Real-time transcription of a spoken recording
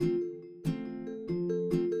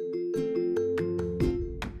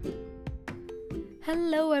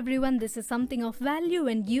Hello everyone, this is Something of Value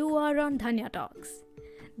and you are on Dhanya Talks.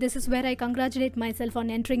 This is where I congratulate myself on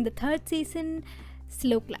entering the third season.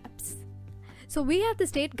 Slow claps. So we have the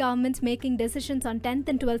state governments making decisions on 10th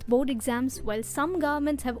and 12th board exams, while some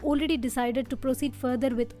governments have already decided to proceed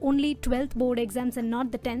further with only 12th board exams and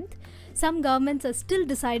not the 10th. Some governments are still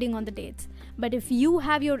deciding on the dates. But if you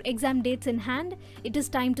have your exam dates in hand, it is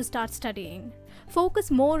time to start studying. Focus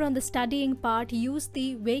more on the studying part, use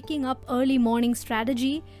the waking up early morning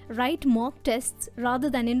strategy, write mock tests rather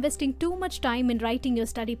than investing too much time in writing your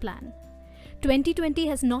study plan. 2020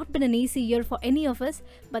 has not been an easy year for any of us,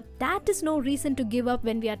 but that is no reason to give up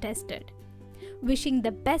when we are tested. Wishing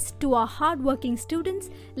the best to our hardworking students,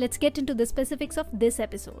 let's get into the specifics of this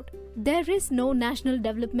episode. There is no national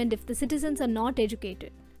development if the citizens are not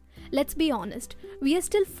educated. Let's be honest, we are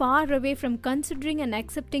still far away from considering and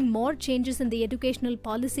accepting more changes in the educational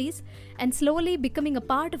policies and slowly becoming a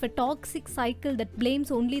part of a toxic cycle that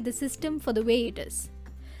blames only the system for the way it is.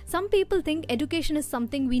 Some people think education is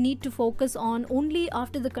something we need to focus on only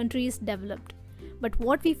after the country is developed. But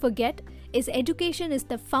what we forget is education is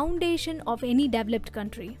the foundation of any developed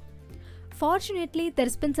country. Fortunately,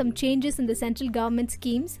 there's been some changes in the central government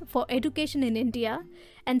schemes for education in India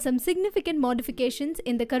and some significant modifications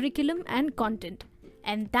in the curriculum and content.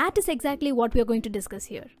 And that is exactly what we are going to discuss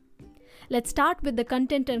here. Let's start with the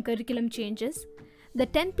content and curriculum changes. The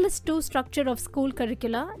 10+2 structure of school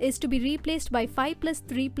curricula is to be replaced by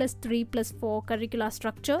 5+3+3+4 curricula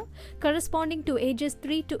structure corresponding to ages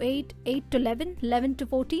 3 to 8, 8 to 11, 11 to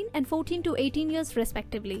 14 and 14 to 18 years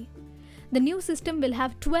respectively. The new system will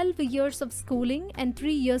have 12 years of schooling and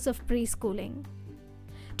 3 years of preschooling.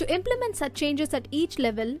 To implement such changes at each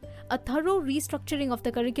level, a thorough restructuring of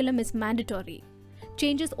the curriculum is mandatory.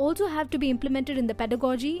 Changes also have to be implemented in the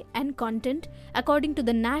pedagogy and content according to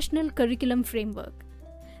the National Curriculum Framework.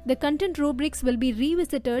 The content rubrics will be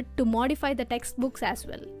revisited to modify the textbooks as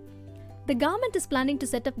well. The government is planning to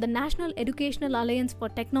set up the National Educational Alliance for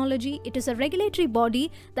Technology. It is a regulatory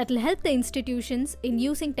body that will help the institutions in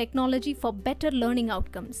using technology for better learning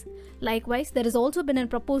outcomes. Likewise, there has also been a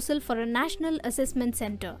proposal for a National Assessment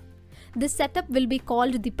Center. This setup will be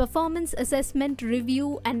called the Performance Assessment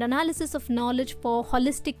Review and Analysis of Knowledge for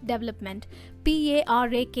Holistic Development,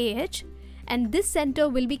 PARAKH, and this center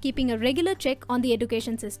will be keeping a regular check on the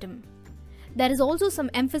education system. There is also some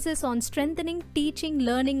emphasis on strengthening teaching,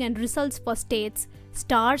 learning and results for states,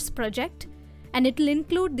 STARS project, and it will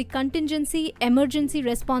include the contingency emergency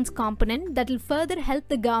response component that will further help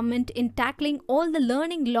the government in tackling all the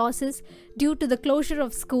learning losses due to the closure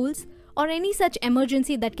of schools or any such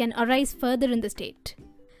emergency that can arise further in the state.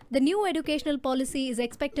 The new educational policy is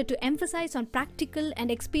expected to emphasize on practical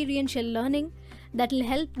and experiential learning that will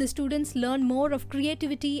help the students learn more of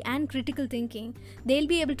creativity and critical thinking. They'll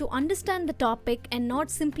be able to understand the topic and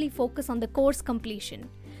not simply focus on the course completion.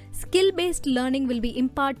 Skill-based learning will be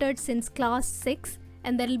imparted since class 6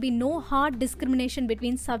 and there will be no hard discrimination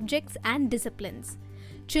between subjects and disciplines.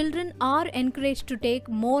 Children are encouraged to take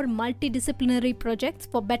more multidisciplinary projects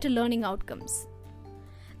for better learning outcomes.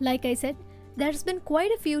 Like I said, there's been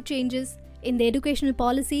quite a few changes in the educational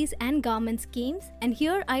policies and government schemes, and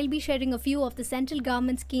here I'll be sharing a few of the central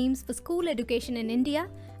government schemes for school education in India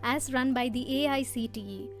as run by the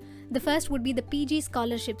AICTE. The first would be the PG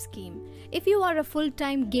Scholarship Scheme. If you are a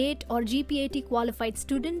full-time GATE or GPAT qualified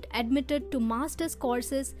student admitted to master's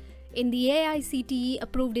courses in the AICTE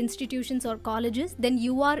approved institutions or colleges, then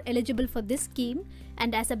you are eligible for this scheme,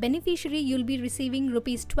 and as a beneficiary you'll be receiving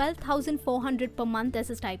Rs 12,400 per month as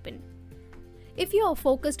a stipend. If you are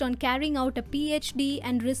focused on carrying out a PhD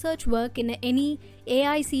and research work in any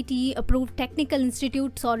AICTE approved technical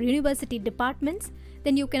institutes or university departments,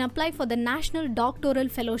 then you can apply for the National Doctoral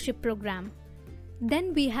Fellowship Program.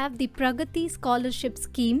 Then we have the Pragati Scholarship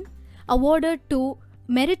Scheme awarded to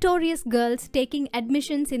meritorious girls taking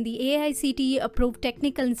admissions in the AICTE approved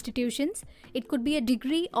technical institutions. It could be a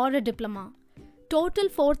degree or a diploma. Total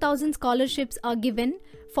 4,000 scholarships are given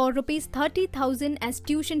for Rs 30,000 as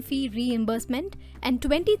tuition fee reimbursement and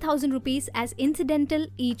 20,000 rupees as incidental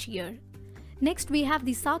each year. Next, we have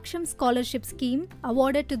the Saksham Scholarship Scheme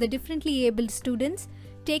awarded to the differently abled students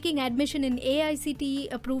taking admission in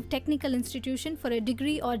AICTE approved technical institution for a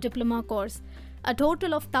degree or diploma course. A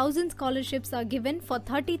total of 1,000 scholarships are given for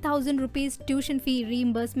 30,000 rupees tuition fee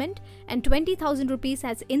reimbursement and 20,000 rupees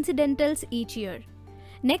as incidentals each year.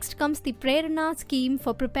 Next comes the Prerana scheme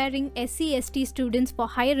for preparing SC/ST students for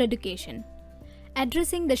higher education.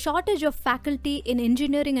 Addressing the shortage of faculty in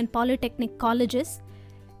engineering and polytechnic colleges,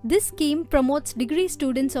 this scheme promotes degree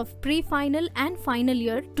students of pre-final and final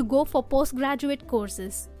year to go for postgraduate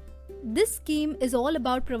courses. This scheme is all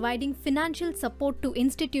about providing financial support to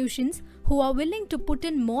institutions who are willing to put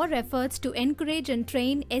in more efforts to encourage and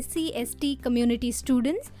train SC/ST community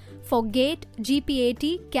students for GATE,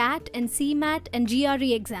 GPAT, CAT and CMAT and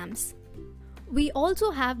GRE exams. We also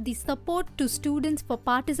have the Support to Students for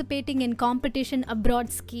Participating in Competition Abroad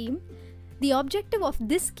scheme. The objective of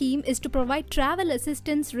this scheme is to provide travel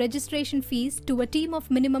assistance registration fees to a team of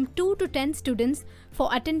minimum 2 to 10 students for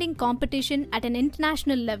attending competition at an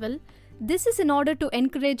international level. This is in order to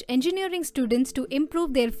encourage engineering students to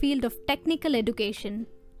improve their field of technical education.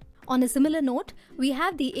 On a similar note, we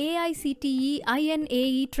have the AICTE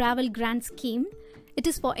INAE Travel Grant Scheme. It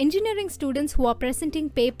is for engineering students who are presenting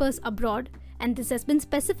papers abroad, and this has been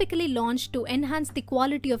specifically launched to enhance the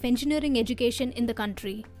quality of engineering education in the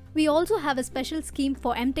country. We also have a special scheme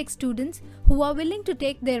for MTech students who are willing to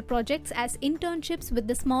take their projects as internships with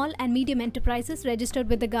the small and medium enterprises registered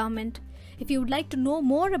with the government. If you would like to know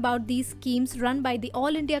more about these schemes run by the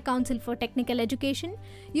All India Council for Technical Education,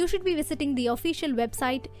 you should be visiting the official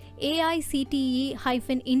website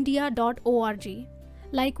aicte-india.org.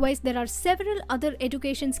 Likewise, there are several other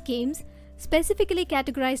education schemes specifically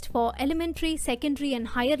categorized for elementary, secondary and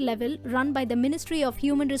higher level run by the Ministry of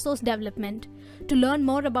Human Resource Development. To learn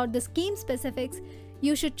more about the scheme specifics,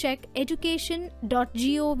 you should check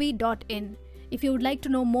education.gov.in. If you would like to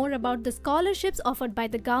know more about the scholarships offered by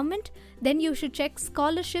the government, then you should check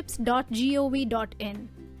scholarships.gov.in.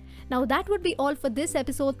 Now that would be all for this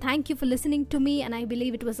episode. Thank you for listening to me and I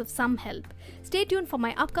believe it was of some help. Stay tuned for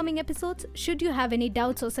my upcoming episodes. Should you have any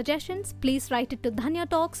doubts or suggestions, please write it to Dhanya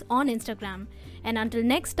Talks on Instagram. And until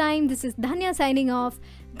next time, this is Dhanya signing off.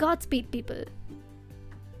 Godspeed people.